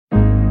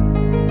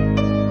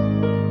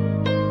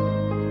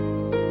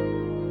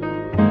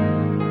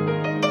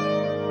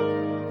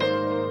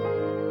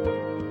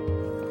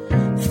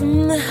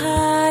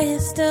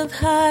highest of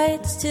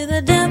heights to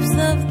the depths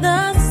of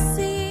the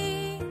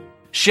sea.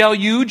 Shall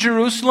you,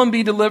 Jerusalem,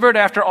 be delivered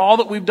after all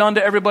that we've done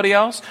to everybody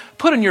else?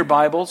 Put in your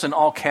Bibles in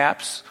all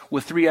caps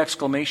with 3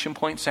 exclamation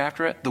points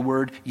after it, the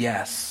word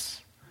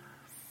yes.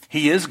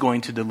 He is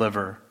going to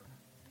deliver.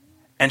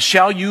 And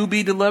shall you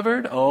be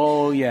delivered?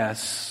 Oh,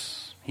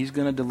 yes. He's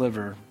going to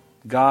deliver.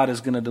 God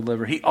is going to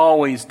deliver. He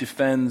always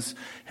defends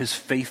his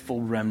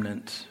faithful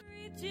remnant.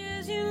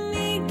 Creatures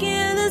unique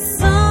in a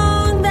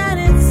song that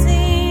it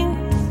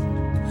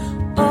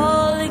sings,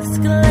 all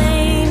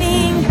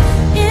exclaiming,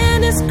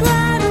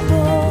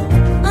 indescribable,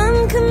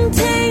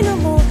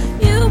 uncontainable.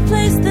 You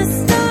place the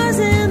stars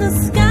in the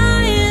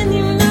sky and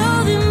you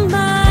know them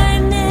by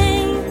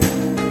name.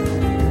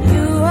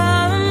 You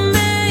are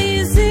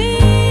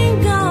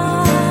amazing,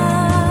 God.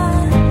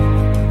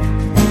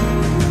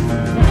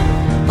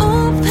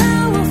 All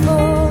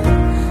powerful,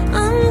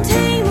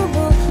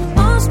 untamable,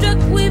 awestruck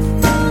we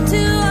fall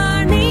to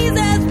our knees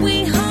as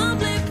we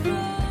humbly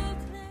proclaim.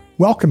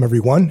 Welcome,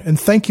 everyone, and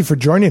thank you for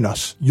joining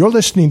us. You're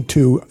listening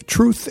to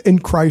Truth in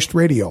Christ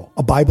Radio,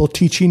 a Bible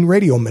teaching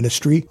radio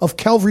ministry of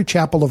Calvary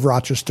Chapel of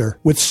Rochester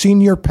with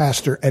senior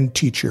pastor and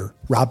teacher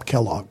Rob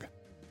Kellogg.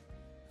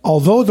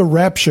 Although the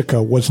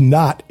Rabshakeh was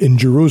not in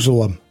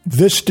Jerusalem,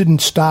 this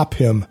didn't stop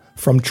him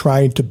from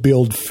trying to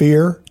build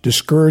fear,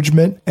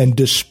 discouragement, and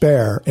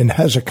despair in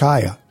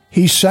Hezekiah.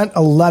 He sent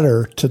a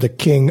letter to the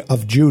king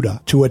of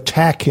Judah to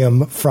attack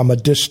him from a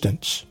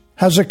distance.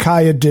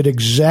 Hezekiah did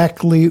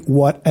exactly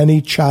what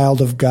any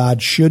child of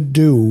God should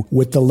do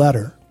with the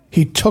letter.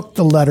 He took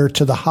the letter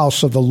to the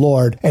house of the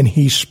Lord and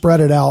he spread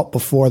it out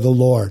before the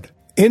Lord.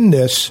 In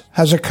this,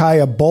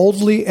 Hezekiah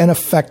boldly and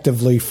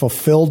effectively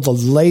fulfilled the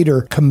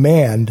later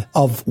command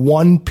of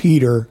 1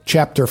 Peter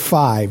chapter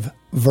 5,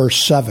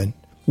 verse 7,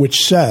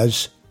 which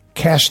says,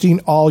 "Casting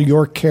all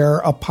your care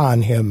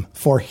upon him,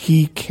 for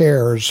he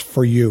cares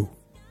for you."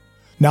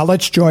 Now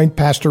let's join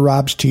Pastor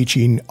Rob's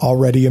teaching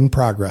already in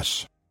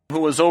progress. Who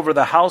was over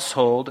the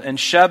household, and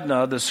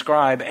Shebna the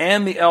scribe,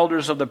 and the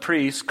elders of the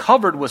priests,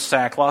 covered with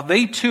sackcloth.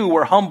 They too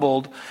were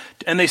humbled,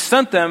 and he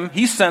sent them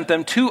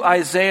to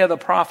Isaiah the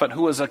prophet,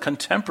 who was a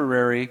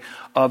contemporary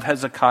of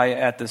Hezekiah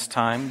at this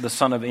time, the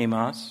son of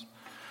Amos.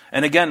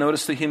 And again,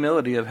 notice the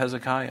humility of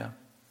Hezekiah.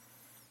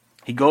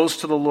 He goes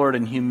to the Lord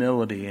in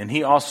humility, and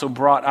he also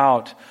sought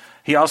out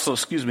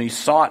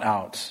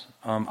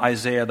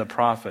Isaiah the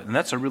prophet, and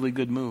that's a really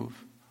good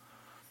move.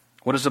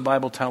 What does the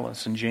Bible tell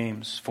us in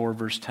James 4,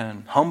 verse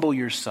 10? Humble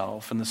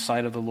yourself in the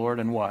sight of the Lord,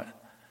 and what?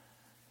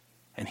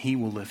 And he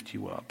will lift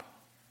you up.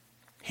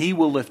 He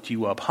will lift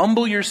you up.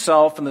 Humble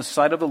yourself in the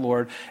sight of the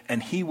Lord,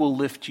 and he will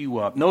lift you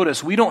up.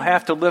 Notice, we don't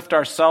have to lift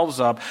ourselves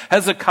up.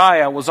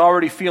 Hezekiah was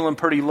already feeling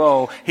pretty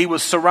low. He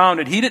was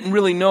surrounded. He didn't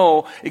really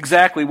know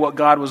exactly what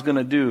God was going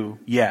to do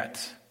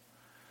yet.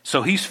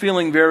 So he's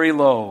feeling very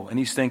low, and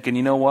he's thinking,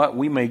 you know what?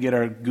 We may get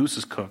our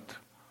gooses cooked.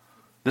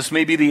 This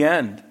may be the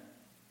end.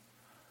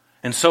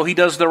 And so he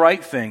does the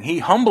right thing. He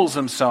humbles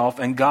himself,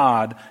 and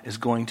God is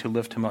going to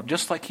lift him up,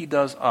 just like he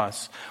does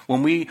us.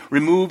 When we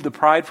remove the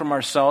pride from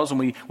ourselves, and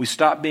we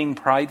stop being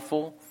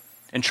prideful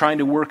and trying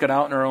to work it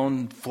out in our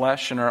own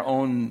flesh and our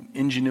own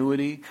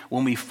ingenuity,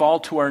 when we fall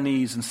to our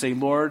knees and say,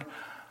 Lord,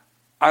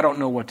 I don't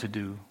know what to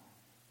do.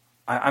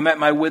 I'm at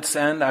my wit's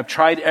end. I've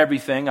tried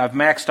everything. I've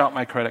maxed out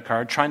my credit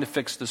card trying to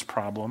fix this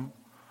problem.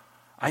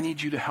 I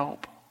need you to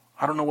help.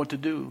 I don't know what to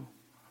do.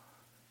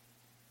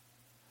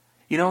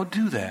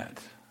 Do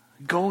that.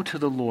 Go to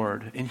the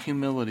Lord in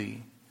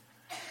humility.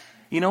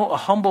 A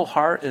humble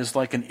heart is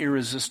like an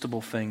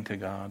irresistible thing to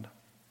God.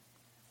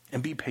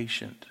 And be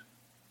patient.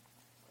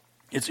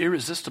 It's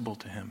irresistible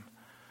to him.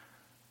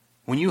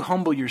 When you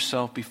humble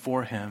yourself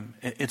before him,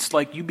 it's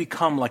like you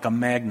become like a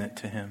magnet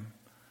to him.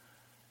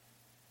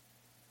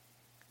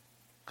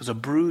 Because a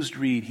bruised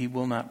reed he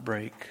will not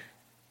break,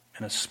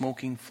 and a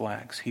smoking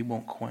flax he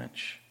won't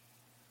quench.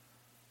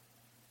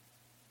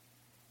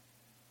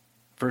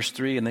 Verse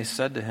 3, and they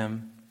said to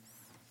him,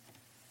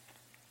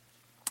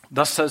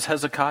 thus says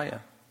Hezekiah.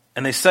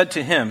 And they said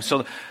to him,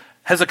 so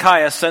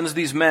Hezekiah sends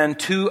these men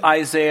to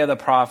Isaiah the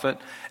prophet,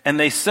 and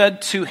they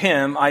said to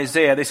him,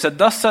 Isaiah, they said,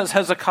 thus says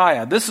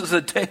Hezekiah, this is a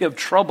day of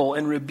trouble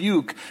and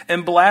rebuke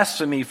and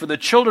blasphemy, for the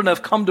children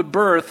have come to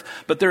birth,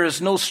 but there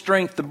is no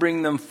strength to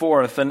bring them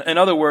forth. And in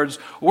other words,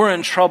 we're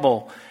in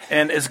trouble.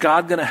 And is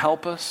God going to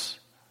help us?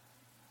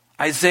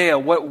 Isaiah,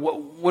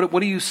 what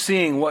are you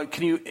seeing? What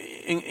can you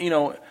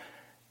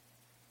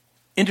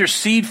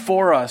intercede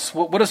for us?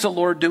 What is the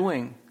Lord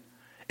doing?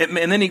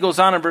 And then he goes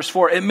on in verse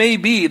 4, it may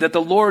be that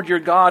the Lord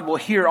your God will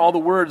hear all the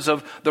words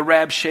of the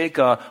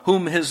Rabshakeh,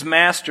 whom his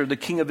master, the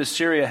king of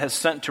Assyria, has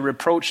sent to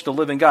reproach the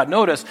living God.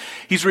 Notice,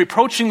 he's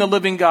reproaching the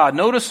living God.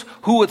 Notice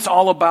who it's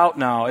all about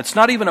now. It's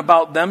not even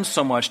about them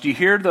so much. Do you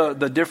hear the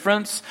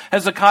difference?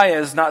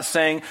 Hezekiah is not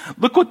saying,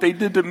 look what they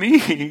did to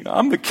me.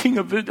 I'm the king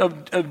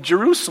of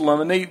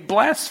Jerusalem, and they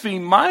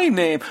blaspheme my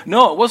name.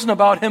 No, it wasn't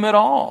about him at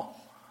all.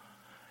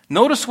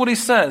 Notice what he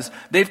says.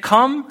 They've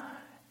come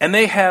and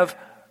they have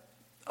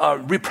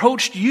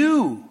reproached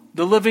you,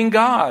 the living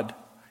God.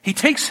 He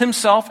takes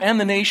himself and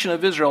the nation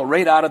of Israel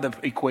right out of the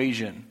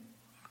equation.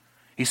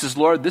 He says,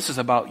 Lord, this is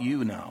about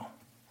you now.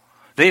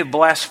 They have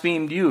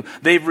blasphemed you.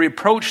 They've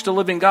reproached the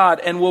living God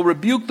and will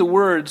rebuke the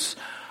words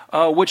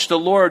which the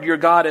Lord your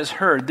God has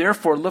heard.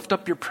 Therefore, lift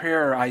up your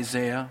prayer,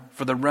 Isaiah,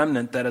 for the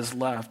remnant that is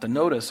left. And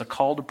notice, a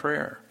call to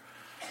prayer.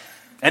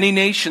 Any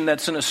nation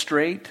that's in a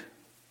strait,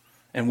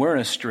 and we're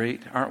in a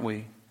strait, aren't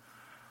we?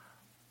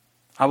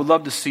 I would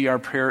love to see our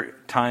prayer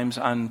times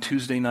on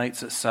Tuesday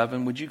nights at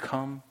 7. Would you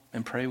come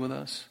and pray with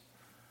us?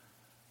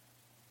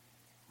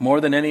 More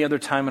than any other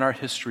time in our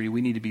history, we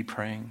need to be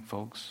praying,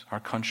 folks. Our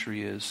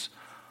country is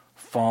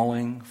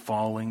falling,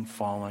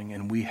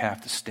 and we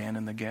have to stand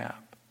in the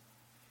gap.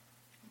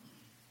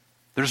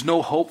 There's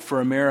no hope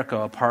for America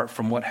apart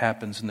from what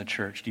happens in the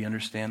church. Do you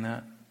understand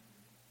that?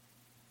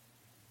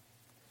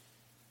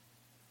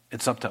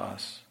 It's up to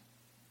us,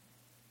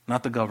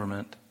 not the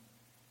government.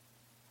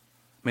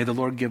 May the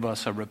Lord give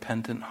us a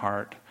repentant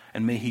heart,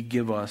 and may He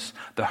give us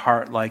the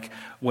heart like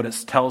what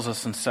it tells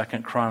us in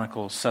 2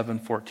 Chronicles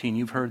 7:14.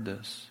 You've heard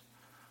this.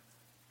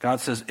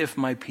 God says, if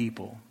my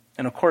people,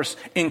 and of course,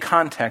 in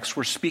context,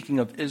 we're speaking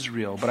of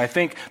Israel, but I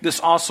think this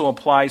also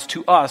applies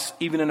to us,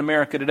 even in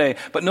America today.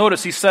 But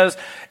notice, He says,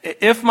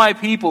 if my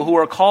people who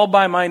are called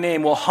by my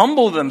name will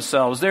humble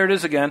themselves, there it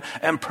is again,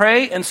 and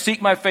pray and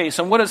seek my face.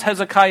 And what is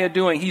Hezekiah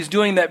doing? He's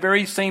doing that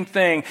very same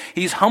thing.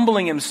 He's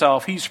humbling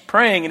himself. He's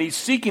praying and he's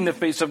seeking the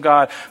face of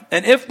God.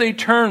 And if they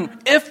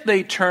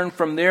turn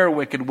from their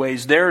wicked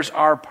ways, there's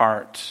our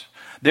part.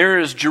 There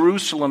is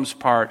Jerusalem's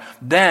part.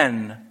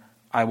 Then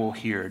I will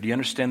hear. Do you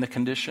understand the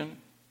condition?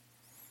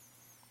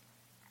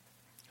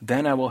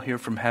 Then I will hear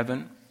from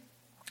heaven,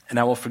 and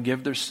I will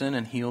forgive their sin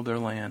and heal their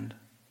land.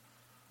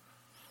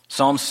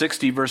 Psalm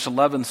 60, verse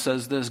 11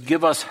 says this,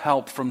 give us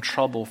help from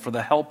trouble, for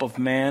the help of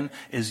man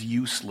is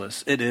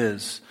useless. It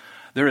is.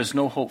 There is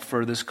no hope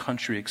for this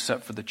country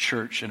except for the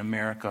church in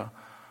America.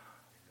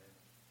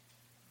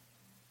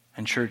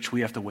 And church,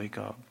 we have to wake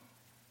up.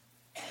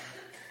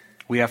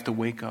 We have to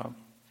wake up.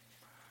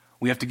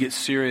 We have to get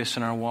serious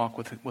in our walk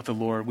with the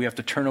Lord. We have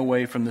to turn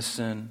away from the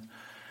sin.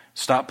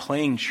 Stop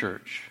playing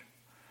church.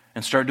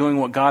 And start doing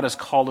what God has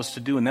called us to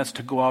do, and that's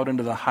to go out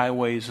into the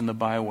highways and the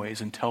byways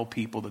and tell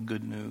people the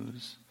good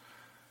news.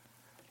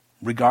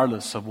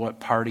 Regardless of what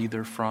party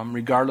they're from,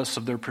 regardless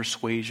of their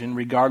persuasion,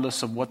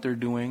 regardless of what they're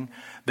doing,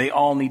 they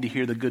all need to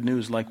hear the good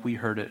news like we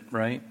heard it,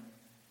 right?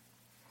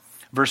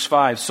 Verse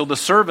 5, so the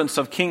servants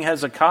of King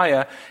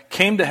Hezekiah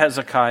came to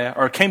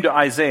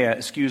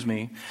Isaiah,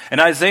 and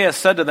Isaiah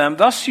said to them,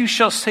 thus you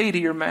shall say to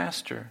your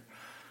master,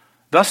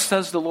 thus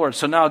says the Lord.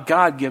 So now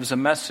God gives a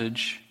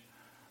message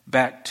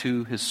back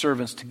to his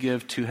servants to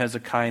give to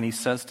Hezekiah, and he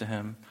says to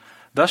him,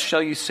 thus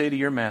shall you say to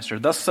your master,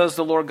 thus says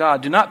the Lord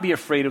God, do not be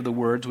afraid of the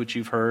words which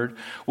you've heard,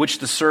 which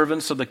the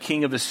servants of the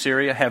king of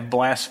Assyria have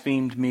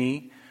blasphemed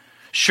me.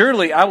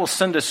 Surely I will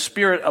send a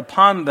spirit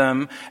upon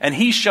them, and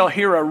he shall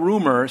hear a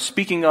rumor.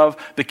 Speaking of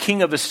the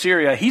king of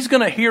Assyria, he's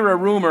going to hear a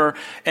rumor,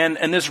 and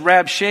this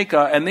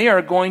Rabshakeh, and they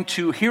are going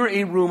to hear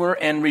a rumor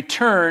and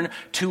return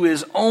to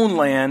his own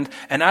land,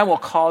 and I will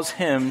cause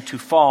him to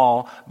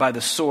fall by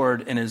the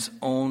sword in his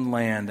own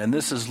land. And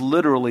this is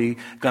literally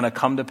going to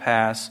come to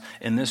pass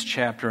in this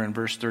chapter in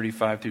verse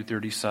 35 through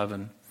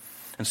 37.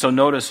 And so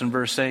notice in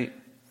verse 8,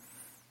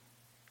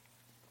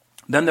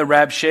 then the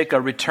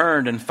Rabshakeh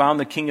returned and found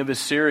the king of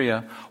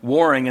Assyria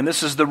warring, and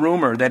this is the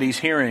rumor that he's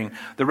hearing.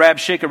 The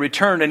Rabshakeh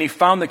returned and he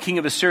found the king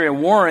of Assyria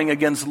warring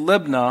against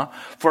Libnah,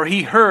 for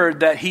he heard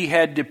that he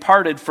had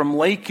departed from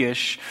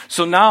Lachish.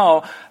 So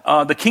now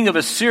the king of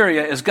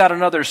Assyria has got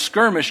another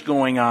skirmish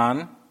going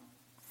on,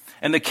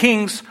 and the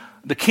king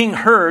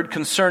heard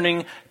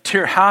concerning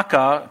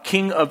Tirhakah,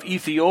 king of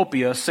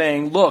Ethiopia,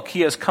 saying, look,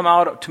 he has come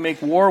out to make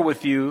war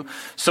with you.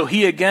 So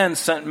he again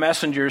sent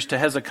messengers to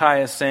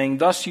Hezekiah, saying,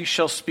 thus you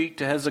shall speak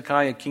to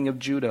Hezekiah, king of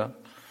Judah,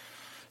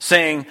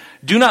 saying,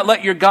 do not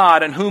let your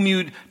God in whom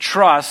you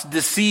trust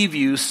deceive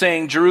you,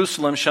 saying,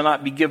 Jerusalem shall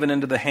not be given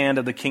into the hand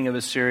of the king of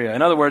Assyria.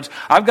 In other words,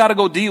 I've got to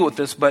go deal with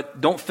this,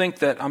 but don't think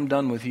that I'm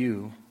done with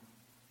you.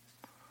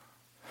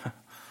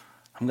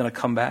 I'm going to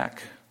come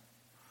back.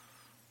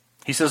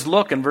 He says,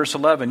 look, in verse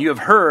 11, you have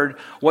heard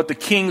what the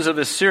kings of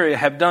Assyria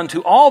have done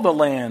to all the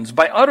lands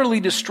by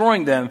utterly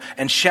destroying them,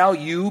 and shall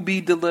you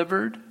be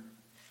delivered?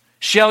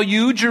 Shall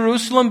you,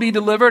 Jerusalem, be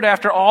delivered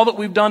after all that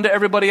we've done to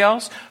everybody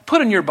else?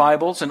 Put in your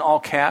Bibles in all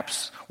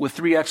caps with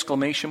 3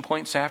 exclamation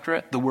points after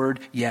it, the word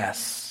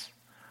yes.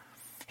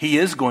 He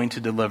is going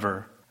to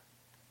deliver.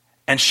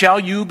 And shall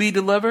you be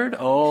delivered?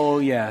 Oh,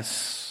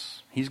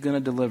 yes. He's going to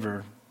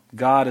deliver.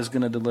 God is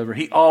going to deliver.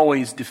 He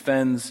always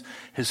defends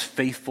his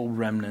faithful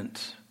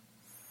remnant.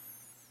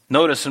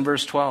 Notice in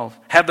verse 12,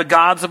 have the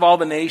gods of all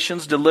the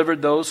nations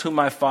delivered those whom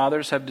my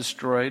fathers have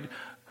destroyed?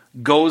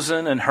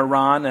 Gozan and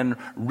Haran and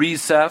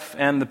Rezeph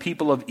and the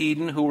people of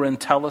Eden who were in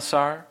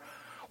Telassar?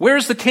 Where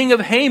is the king of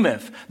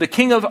Hamath, the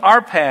king of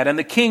Arpad, and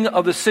the king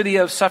of the city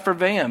of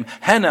Sepharvaim,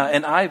 Hena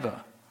and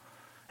Iva?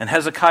 And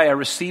Hezekiah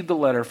received the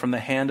letter from the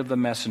hand of the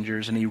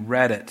messengers, and he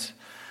read it.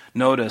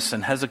 Notice,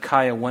 and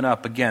Hezekiah went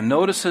up again.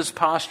 Notice his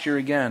posture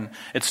again.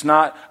 It's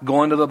not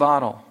going to the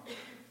bottle.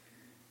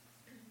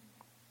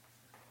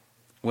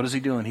 What is he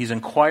doing? He's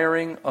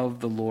inquiring of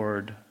the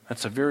Lord.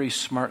 That's a very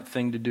smart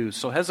thing to do.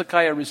 So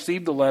Hezekiah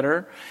received the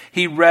letter,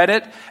 he read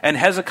it, and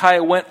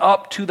Hezekiah went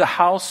up to the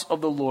house of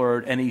the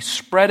Lord, and he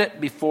spread it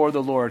before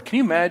the Lord. Can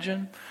you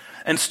imagine?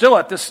 And still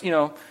at this,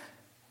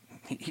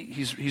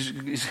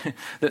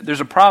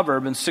 there's a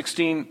proverb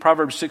in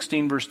Proverbs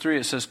 16, verse 3,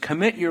 it says,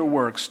 "Commit your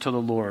works to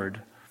the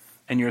Lord,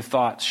 and your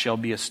thoughts shall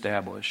be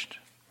established."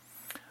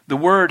 The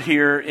word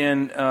here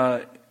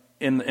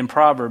in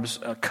Proverbs,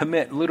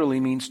 commit, literally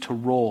means to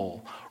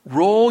roll.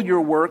 Roll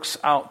your works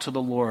out to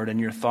the Lord, and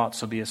your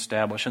thoughts will be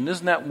established. And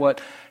isn't that what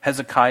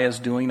Hezekiah is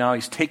doing now?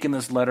 He's taking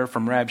this letter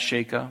from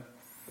Rabshakeh,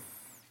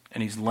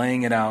 and he's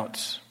laying it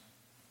out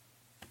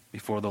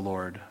before the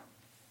Lord.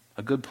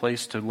 A good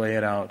place to lay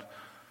it out.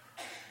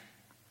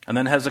 And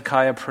then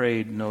Hezekiah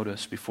prayed,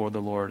 notice, before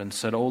the Lord, and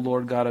said, "O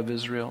Lord God of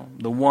Israel,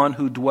 the one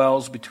who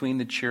dwells between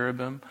the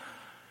cherubim,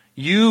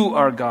 you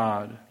are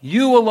God,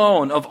 you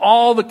alone, of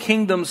all the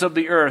kingdoms of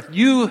the earth.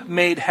 You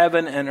made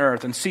heaven and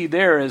earth." And see,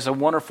 there is a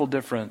wonderful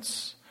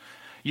difference.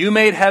 You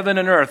made heaven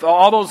and earth.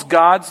 All those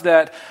gods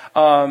that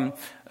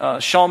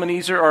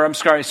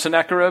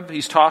Sennacherib,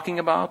 he's talking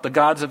about, the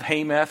gods of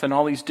Hamath and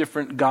all these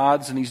different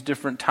gods and these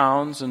different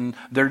towns and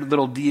their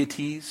little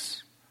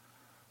deities.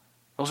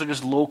 Those are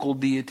just local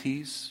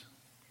deities.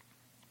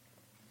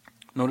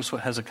 Notice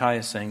what Hezekiah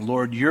is saying.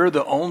 Lord, you're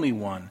the only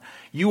one.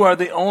 You are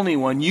the only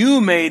one.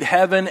 You made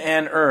heaven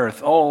and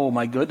earth. Oh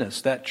my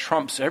goodness, that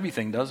trumps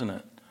everything, doesn't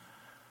it?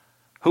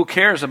 Who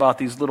cares about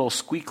these little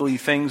squeakly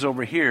things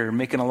over here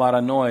making a lot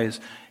of noise?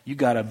 You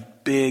got a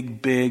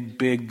big, big,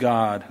 big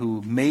God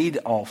who made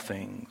all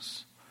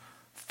things.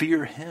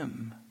 Fear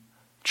him.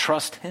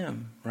 Trust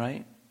him,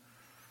 right?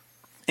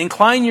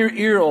 Incline your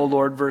ear, O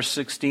Lord, verse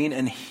 16,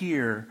 and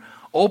hear.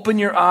 Open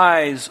your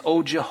eyes,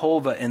 O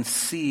Jehovah, and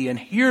see, and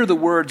hear the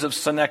words of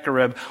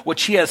Sennacherib,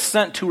 which he has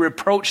sent to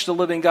reproach the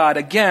living God.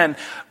 Again,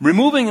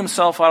 removing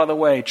himself out of the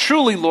way.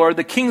 Truly, Lord,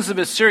 the kings of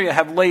Assyria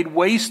have laid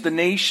waste the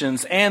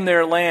nations and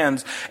their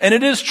lands. And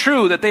it is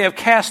true that they have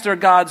cast their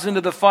gods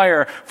into the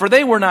fire, for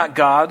they were not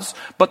gods,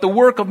 but the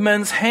work of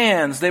men's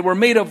hands. They were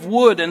made of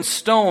wood and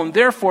stone,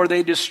 therefore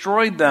they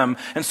destroyed them.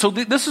 And so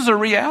this is a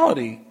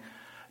reality.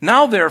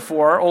 Now,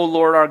 therefore, O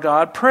Lord our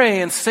God,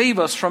 pray and save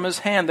us from his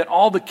hand, that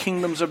all the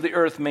kingdoms of the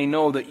earth may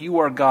know that you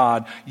are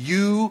God,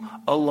 you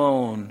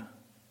alone.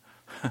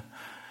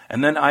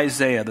 And then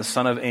Isaiah, the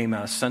son of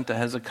Amos, sent to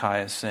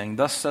Hezekiah, saying,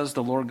 "Thus says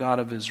the Lord God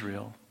of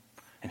Israel."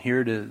 And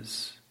here it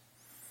is.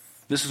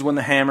 This is when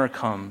the hammer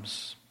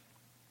comes.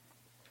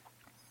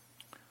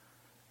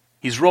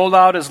 He's rolled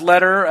out his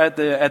letter at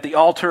the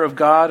altar of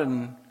God,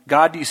 and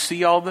God, do you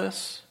see all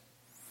this?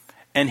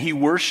 And he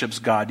worships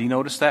God. Do you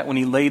notice that? When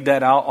he laid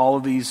that out, all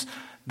of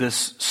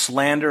this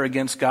slander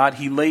against God,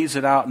 he lays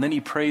it out, and then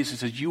he prays. He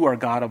says, "You are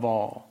God of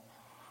all."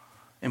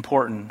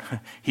 Important.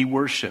 He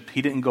worshiped.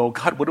 He didn't go,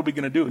 "God, what are we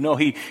going to do?" No,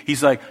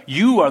 he's like,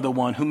 "You are the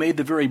one who made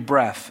the very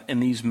breath in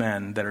these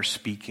men that are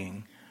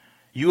speaking.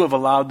 You have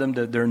allowed them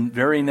to their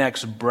very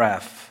next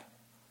breath.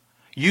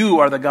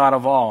 You are the God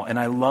of all." And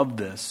I love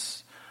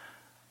this.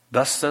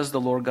 "Thus says the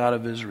Lord God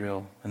of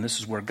Israel." And this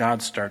is where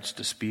God starts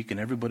to speak, and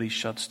everybody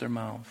shuts their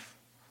mouth.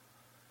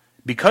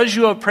 "Because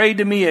you have prayed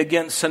to me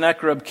against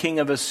Sennacherib, king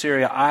of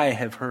Assyria, I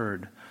have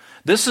heard.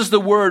 This is the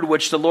word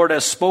which the Lord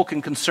has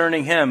spoken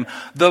concerning him.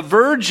 The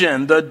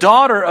virgin, the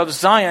daughter of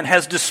Zion,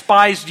 has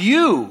despised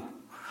you,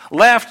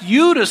 laughed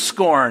you to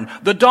scorn.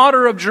 The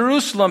daughter of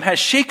Jerusalem has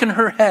shaken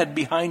her head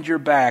behind your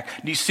back."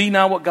 Do you see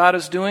now what God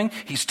is doing?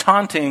 He's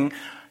taunting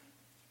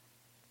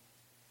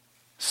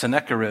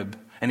Sennacherib,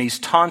 and he's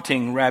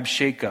taunting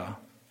Rabshakeh.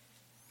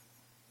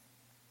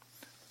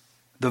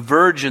 The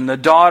virgin, the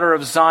daughter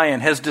of Zion,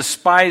 has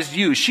despised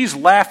you. She's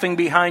laughing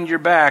behind your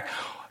back.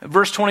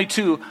 Verse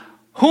 22,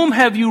 "Whom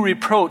have you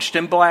reproached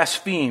and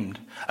blasphemed?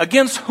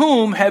 Against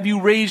whom have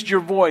you raised your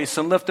voice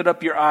and lifted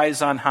up your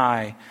eyes on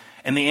high?"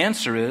 And the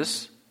answer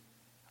is,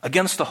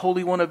 against the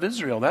Holy One of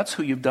Israel. That's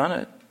who you've done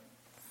it.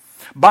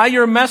 "By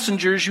your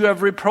messengers you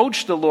have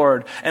reproached the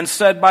Lord and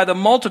said, by the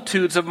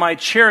multitudes of my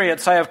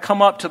chariots I have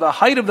come up to the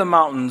height of the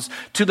mountains,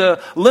 to the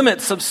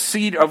limits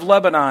of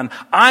Lebanon.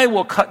 I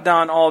will cut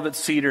down all of its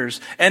cedars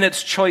and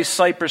its choice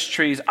cypress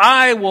trees.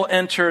 I will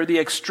enter the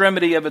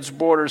extremity of its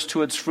borders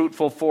to its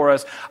fruitful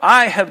forest.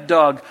 I have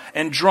dug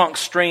and drunk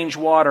strange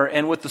water,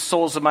 and with the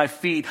soles of my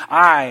feet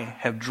I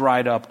have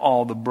dried up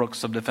all the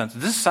brooks of defense."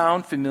 Does this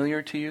sound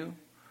familiar to you?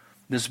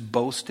 This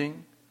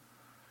boasting?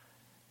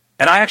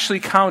 And I actually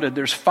counted,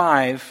 there's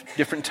 5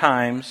 different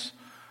times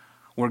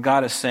where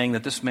God is saying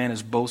that this man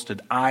has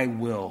boasted, "I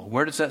will."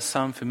 Where does that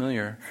sound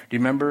familiar? Do you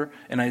remember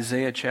in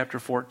Isaiah chapter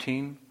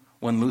 14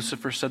 when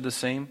Lucifer said the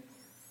same?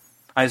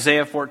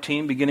 Isaiah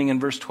 14, beginning in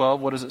verse 12,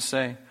 what does it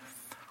say?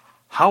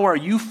 "How are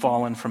you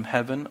fallen from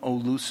heaven, O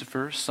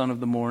Lucifer, son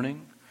of the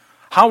morning?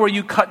 How were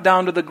you cut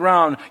down to the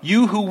ground,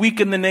 you who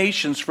weaken the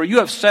nations? For you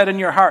have said in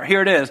your heart,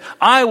 here it is,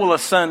 I will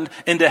ascend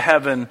into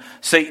heaven,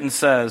 Satan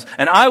says,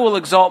 and I will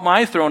exalt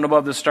my throne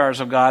above the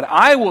stars of God.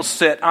 I will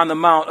sit on the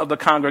mount of the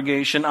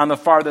congregation on the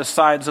farthest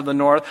sides of the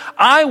north.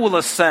 I will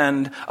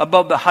ascend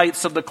above the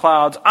heights of the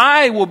clouds.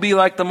 I will be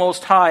like the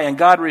Most High. And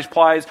God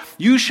replies,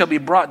 you shall be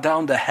brought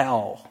down to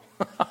hell.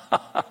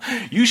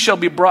 You shall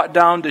be brought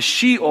down to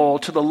Sheol,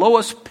 to the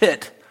lowest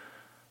pit,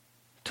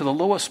 to the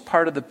lowest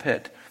part of the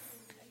pit.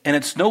 And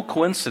it's no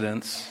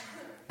coincidence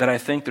that I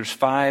think there's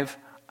 5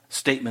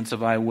 statements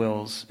of I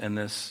wills in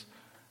this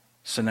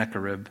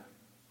Sennacherib.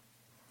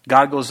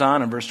 God goes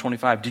on in verse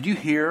 25, did you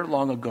hear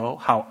long ago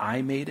how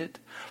I made it?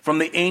 From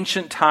the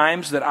ancient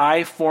times that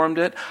I formed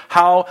it,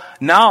 how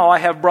now I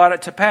have brought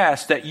it to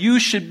pass that you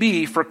should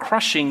be for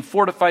crushing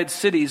fortified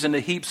cities into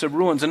heaps of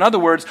ruins. In other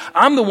words,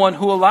 I'm the one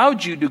who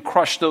allowed you to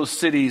crush those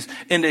cities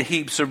into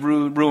heaps of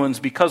ruins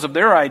because of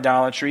their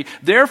idolatry.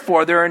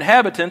 Therefore, their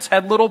inhabitants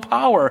had little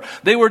power.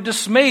 They were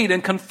dismayed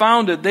and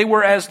confounded. They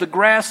were as the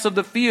grass of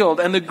the field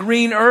and the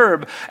green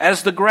herb,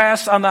 as the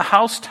grass on the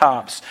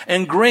housetops,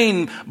 and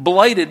grain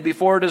blighted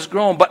before it is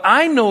grown. But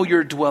I know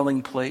your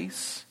dwelling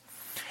place,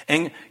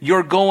 and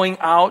your going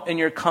out and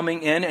your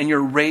coming in, and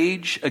your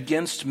rage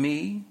against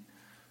me.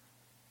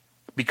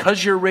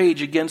 Because your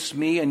rage against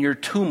me and your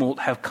tumult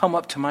have come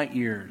up to my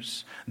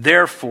ears.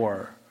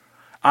 Therefore,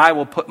 I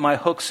will put my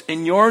hooks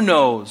in your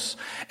nose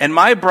and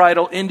my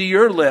bridle into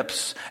your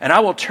lips, and I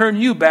will turn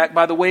you back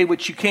by the way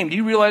which you came. Do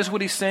you realize what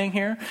he's saying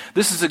here?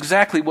 This is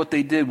exactly what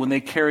they did when they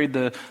carried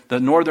the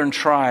northern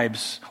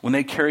tribes, when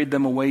they carried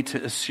them away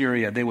to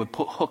Assyria. They would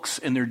put hooks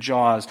in their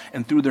jaws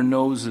and through their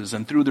noses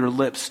and through their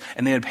lips,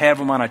 and they would have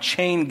them on a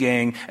chain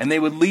gang, and they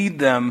would lead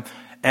them,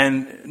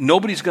 and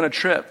nobody's going to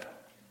trip.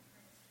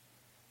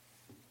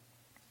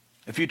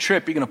 If you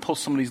trip, you're going to pull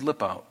somebody's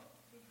lip out.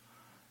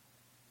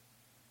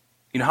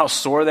 You know how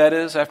sore that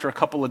is after a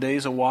couple of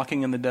days of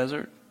walking in the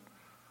desert?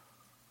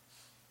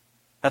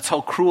 That's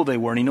how cruel they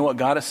were. And you know what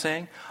God is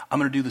saying? I'm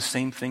going to do the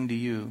same thing to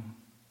you.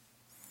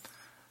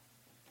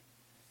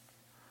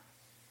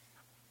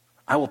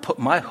 I will put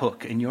my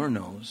hook in your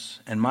nose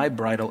and my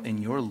bridle in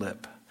your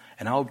lip,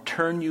 and I'll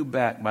turn you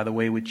back by the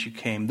way which you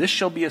came. This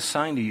shall be a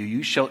sign to you.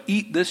 You shall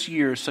eat this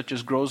year such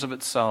as grows of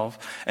itself,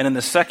 and in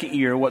the second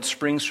year what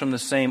springs from the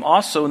same.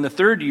 Also in the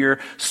third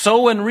year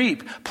sow and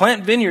reap,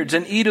 plant vineyards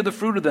and eat of the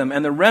fruit of them,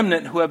 and the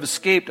remnant who have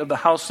escaped of the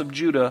house of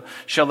Judah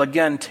shall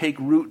again take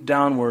root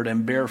downward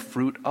and bear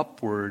fruit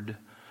upward.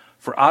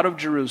 For out of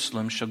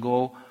Jerusalem shall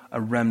go a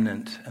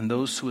remnant, and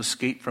those who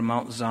escape from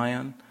Mount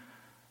Zion,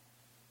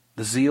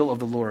 the zeal of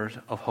the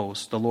Lord of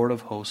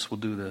hosts will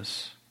do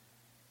this.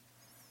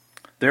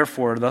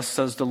 Therefore, thus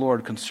says the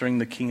Lord concerning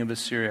the king of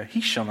Assyria,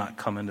 he shall not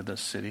come into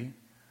this city.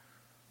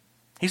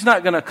 He's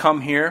not going to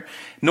come here,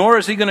 nor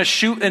is he going to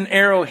shoot an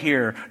arrow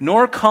here,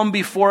 nor come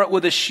before it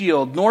with a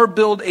shield, nor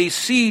build a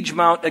siege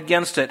mount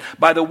against it.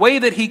 By the way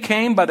that he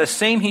came, by the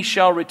same he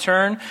shall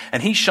return,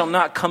 and he shall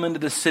not come into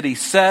the city,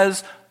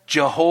 says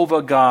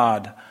Jehovah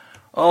God.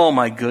 Oh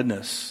my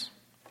goodness.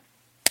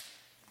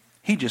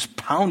 He just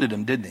pounded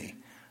him, didn't he?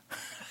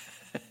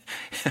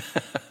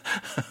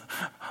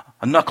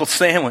 A knuckle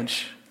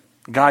sandwich.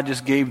 God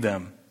just gave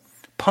them.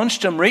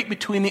 Punched them right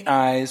between the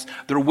eyes.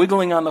 They're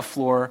wiggling on the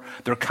floor.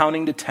 They're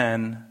counting to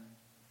 10.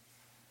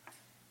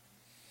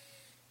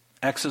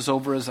 X is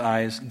over his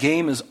eyes.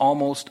 Game is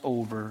almost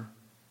over.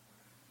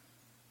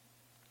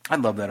 I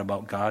love that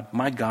about God.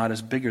 My God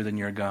is bigger than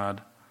your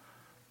God.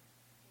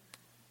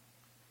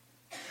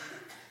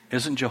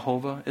 Isn't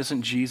Jehovah,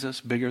 isn't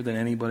Jesus bigger than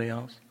anybody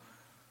else?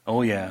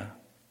 Oh yeah.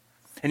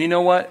 And you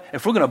know what?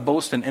 If we're going to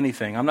boast in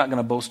anything, I'm not going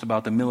to boast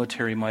about the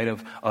military might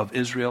of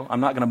Israel. I'm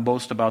not going to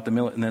boast about the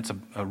military, and that's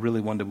a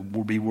really one to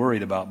be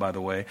worried about, by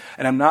the way.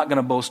 And I'm not going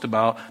to boast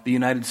about the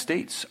United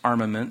States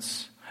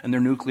armaments and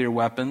their nuclear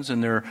weapons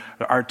and their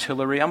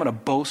artillery. I'm going to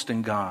boast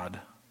in God.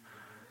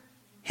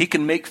 He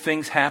can make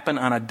things happen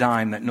on a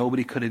dime that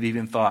nobody could have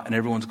even thought, and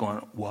everyone's going,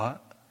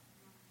 what?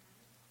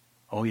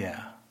 Oh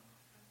yeah.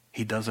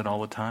 He does it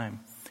all the time.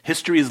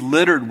 History is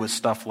littered with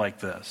stuff like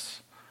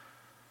this.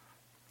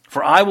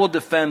 For I will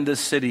defend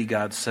this city,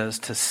 God says,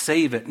 to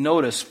save it.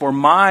 Notice, for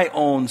my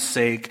own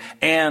sake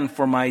and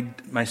for my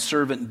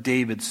servant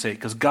David's sake.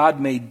 Because God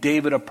made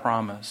David a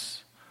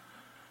promise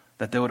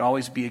that there would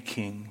always be a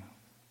king.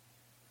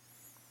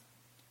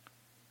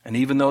 And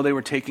even though they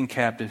were taken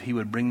captive, he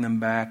would bring them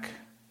back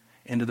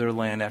into their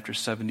land after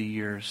 70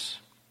 years.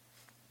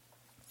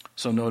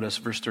 So notice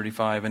verse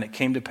 35, and it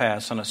came to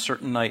pass on a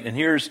certain night, and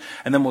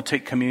then we'll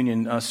take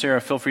communion. Sarah,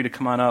 feel free to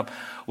come on up.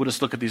 We'll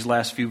just look at these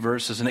last few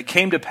verses. And it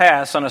came to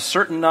pass on a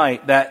certain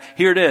night that,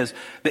 here it is,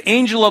 the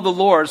angel of the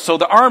Lord, so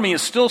the army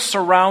is still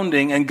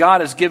surrounding, and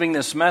God is giving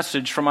this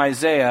message from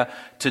Isaiah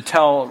to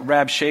tell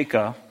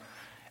Rabshakeh,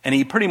 and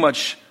he pretty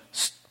much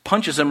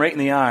punches him right in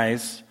the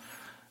eyes,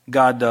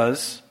 God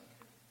does.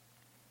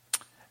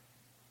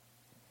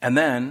 And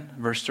then,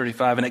 verse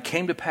 35, and it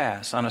came to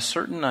pass on a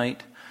certain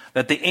night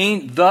that the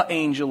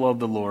angel of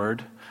the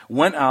Lord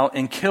went out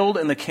and killed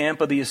in the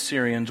camp of the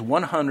Assyrians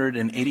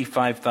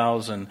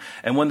 185,000.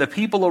 And when the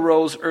people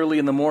arose early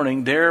in the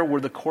morning, there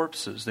were the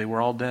corpses. They were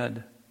all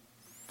dead.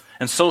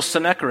 And so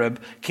Sennacherib,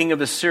 king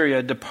of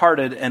Assyria,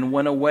 departed and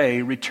went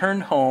away,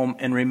 returned home,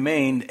 and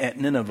remained at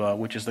Nineveh,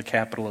 which is the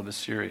capital of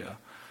Assyria.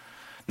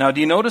 Now, do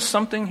you notice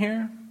something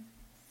here?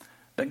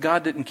 That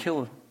God didn't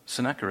kill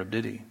Sennacherib,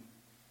 did he?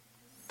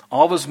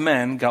 All of his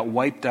men got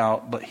wiped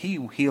out, but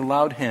he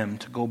allowed him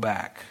to go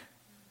back.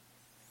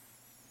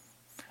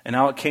 And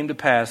now it came to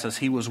pass as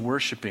he was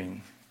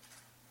worshiping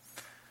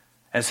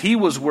in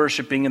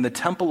the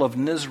temple of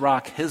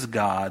Nisroch, his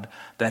god,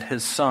 that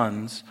his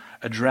sons,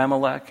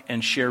 Adramelech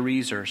and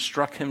Sharezer,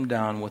 struck him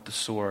down with the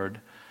sword,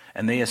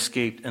 and they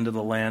escaped into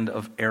the land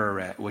of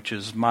Ararat, which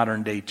is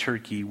modern-day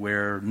Turkey,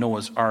 where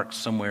Noah's Ark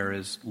somewhere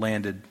is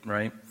landed,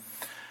 right?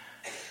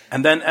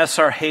 And then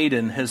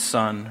Esarhaddon, his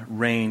son,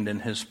 reigned in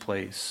his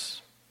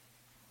place.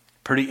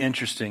 Pretty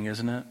interesting,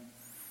 isn't it?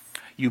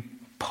 You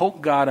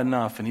poke God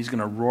enough, and he's going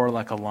to roar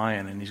like a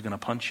lion, and he's going to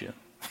punch you.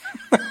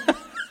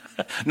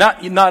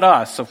 Not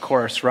us, of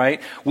course,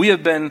 right? We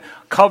have been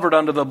covered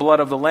under the blood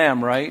of the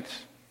Lamb, right?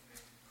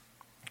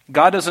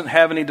 God doesn't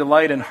have any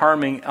delight in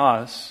harming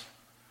us,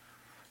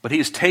 but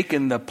he's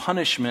taken the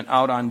punishment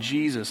out on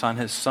Jesus, on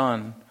his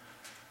son.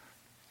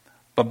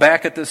 But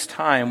back at this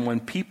time, when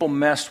people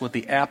messed with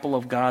the apple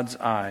of God's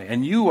eye,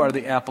 and you are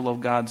the apple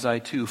of God's eye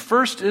too,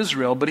 first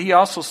Israel, but he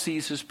also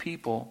sees his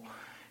people.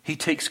 He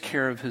takes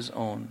care of his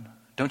own.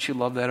 Don't you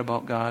love that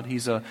about God?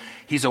 He's a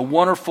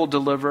wonderful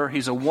deliverer.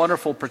 He's a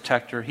wonderful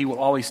protector. He will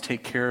always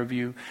take care of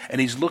you.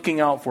 And he's looking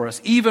out for us.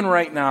 Even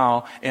right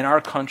now in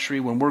our country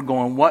when we're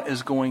going, what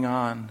is going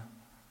on?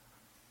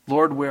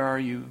 Lord, where are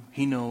you?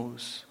 He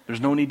knows.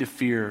 There's no need to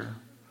fear.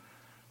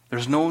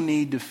 There's no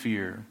need to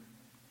fear.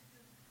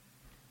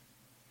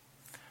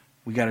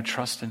 We got to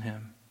trust in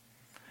him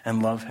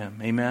and love him.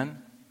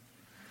 Amen?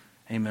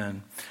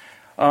 Amen.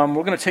 We're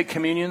going to take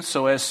communion,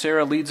 so as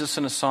Sarah leads us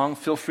in a song,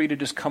 feel free to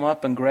just come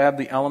up and grab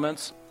the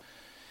elements.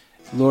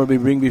 Lord, we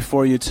bring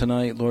before you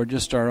tonight, Lord,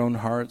 just our own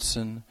hearts.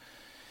 And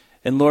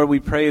Lord,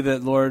 we pray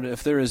that, Lord,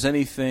 if there is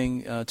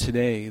anything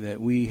today that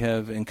we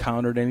have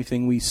encountered,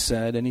 anything we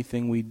said,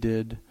 anything we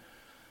did,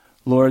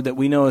 Lord, that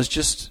we know is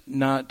just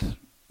not,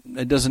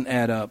 it doesn't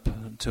add up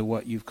to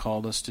what you've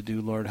called us to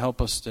do, Lord.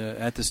 Help us to,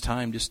 at this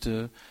time, just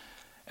to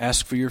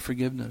ask for your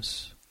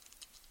forgiveness.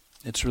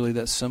 It's really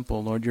that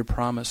simple. Lord, your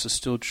promise is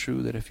still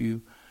true that if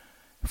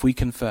we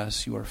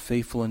confess, you are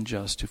faithful and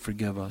just to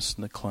forgive us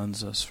and to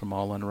cleanse us from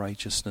all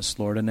unrighteousness,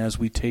 Lord. And as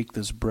we take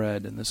this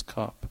bread and this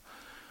cup,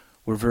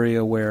 we're very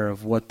aware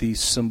of what these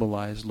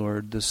symbolize,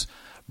 Lord. This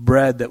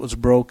bread that was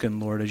broken,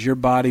 Lord, as your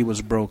body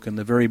was broken,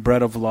 the very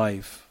bread of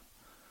life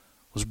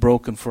was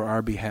broken for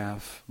our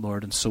behalf,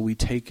 Lord. And so we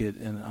take it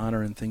in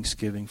honor and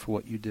thanksgiving for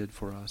what you did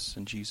for us.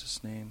 In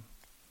Jesus' name.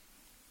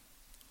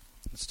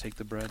 Let's take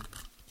the bread.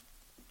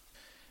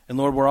 And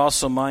Lord, we're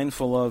also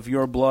mindful of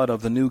your blood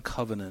of the new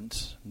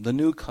covenant. The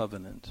new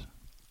covenant.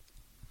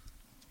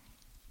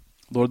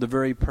 Lord, the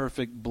very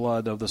perfect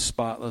blood of the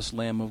spotless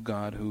Lamb of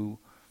God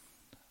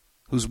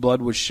whose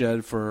blood was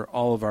shed for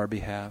all of our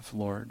behalf,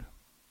 Lord.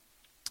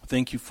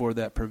 Thank you for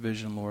that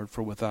provision, Lord,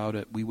 for without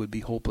it we would be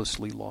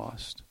hopelessly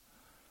lost.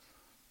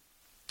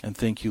 And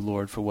thank you,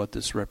 Lord, for what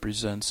this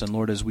represents. And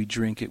Lord, as we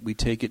drink it, we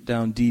take it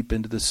down deep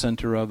into the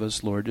center of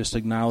us, Lord, just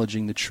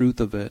acknowledging the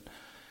truth of it.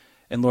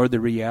 And Lord, the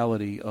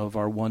reality of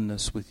our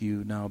oneness with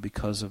you now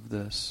because of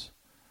this.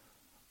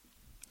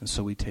 And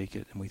so we take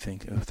it and we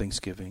think of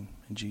thanksgiving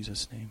in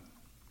Jesus' name.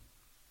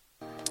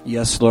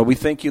 Yes, Lord, we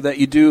thank you that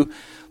you do,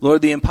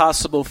 Lord, the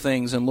impossible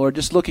things. And Lord,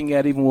 just looking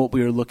at even what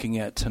we are looking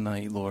at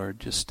tonight,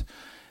 Lord, just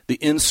the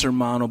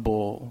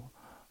insurmountable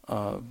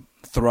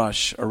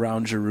thrush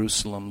around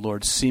Jerusalem,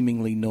 Lord,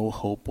 seemingly no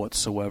hope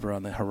whatsoever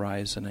on the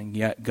horizon. And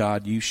yet,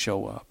 God, you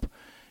show up.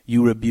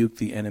 You rebuke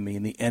the enemy,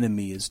 and the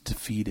enemy is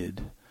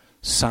defeated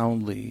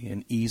soundly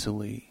and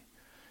easily.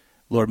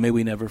 Lord, may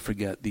we never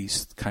forget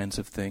these kinds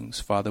of things,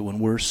 Father, when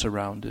we're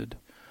surrounded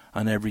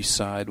on every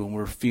side, when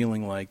we're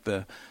feeling like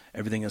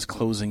everything is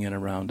closing in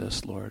around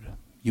us, Lord.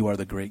 You are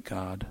the great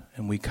God,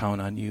 and we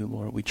count on you,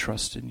 Lord. We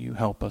trust in you.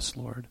 Help us,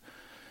 Lord,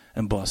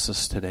 and bless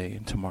us today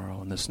and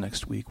tomorrow and this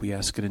next week. We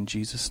ask it in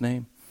Jesus'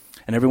 name.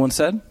 And everyone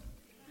said,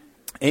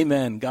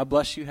 amen. God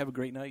bless you. Have a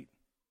great night.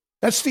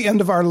 That's the end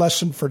of our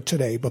lesson for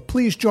today, but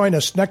please join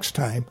us next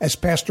time as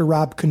Pastor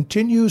Rob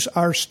continues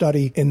our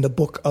study in the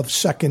book of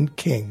 2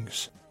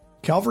 Kings.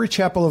 Calvary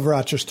Chapel of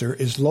Rochester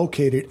is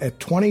located at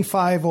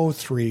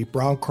 2503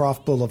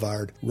 Browncroft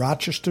Boulevard,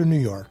 Rochester, New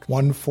York,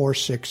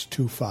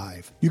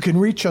 14625. You can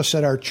reach us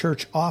at our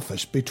church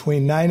office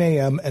between 9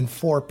 a.m. and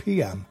 4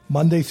 p.m.,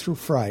 Monday through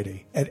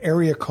Friday, at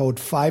area code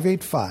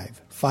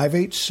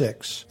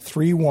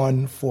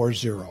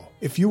 585-586-3140.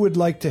 If you would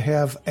like to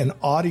have an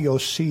audio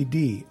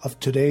CD of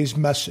today's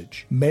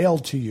message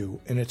mailed to you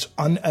in its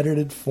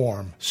unedited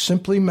form,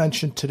 simply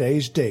mention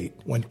today's date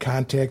when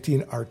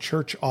contacting our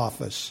church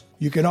office.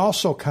 You can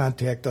also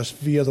contact us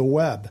via the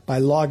web by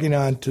logging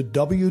on to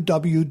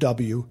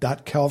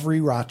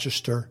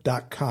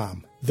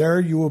www.calvaryrochester.com. There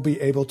you will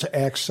be able to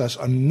access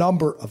a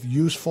number of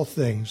useful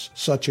things,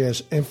 such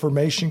as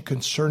information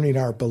concerning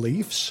our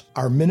beliefs,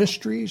 our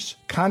ministries,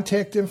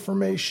 contact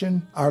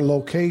information, our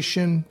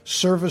location,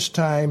 service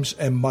times,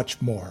 and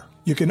much more.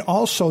 You can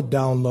also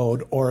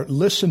download or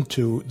listen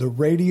to the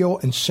radio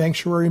and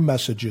sanctuary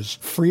messages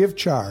free of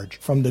charge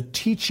from the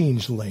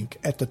teachings link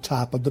at the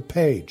top of the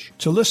page.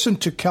 To listen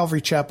to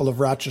Calvary Chapel of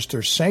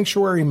Rochester's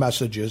sanctuary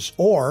messages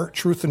or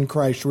Truth in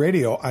Christ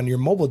Radio on your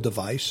mobile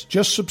device,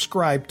 just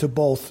subscribe to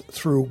both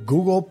through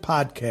Google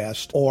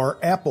Podcast or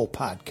Apple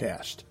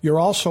Podcast. You're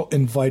also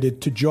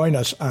invited to join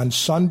us on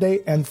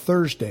Sunday and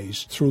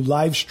Thursdays through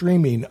live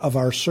streaming of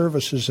our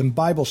services and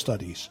Bible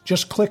studies.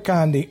 Just click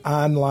on the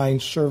online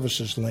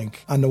services link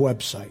on the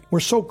website.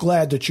 We're so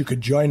glad that you could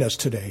join us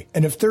today.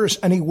 And if there is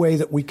any way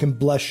that we can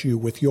bless you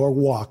with your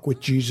walk with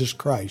Jesus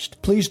Christ,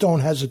 please don't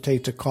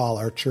hesitate to call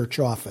our church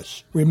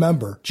office.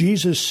 Remember,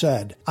 Jesus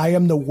said, "I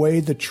am the way,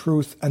 the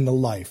truth, and the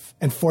life.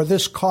 And for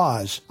this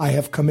cause I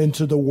have come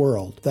into the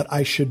world, that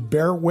I should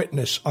bear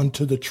witness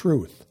unto the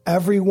truth.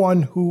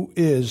 Everyone who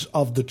is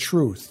of the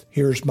truth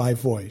hears my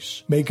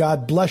voice." May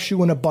God bless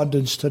you in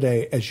abundance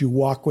today as you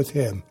walk with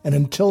Him. And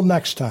until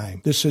next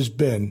time, this has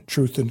been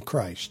Truth in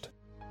Christ.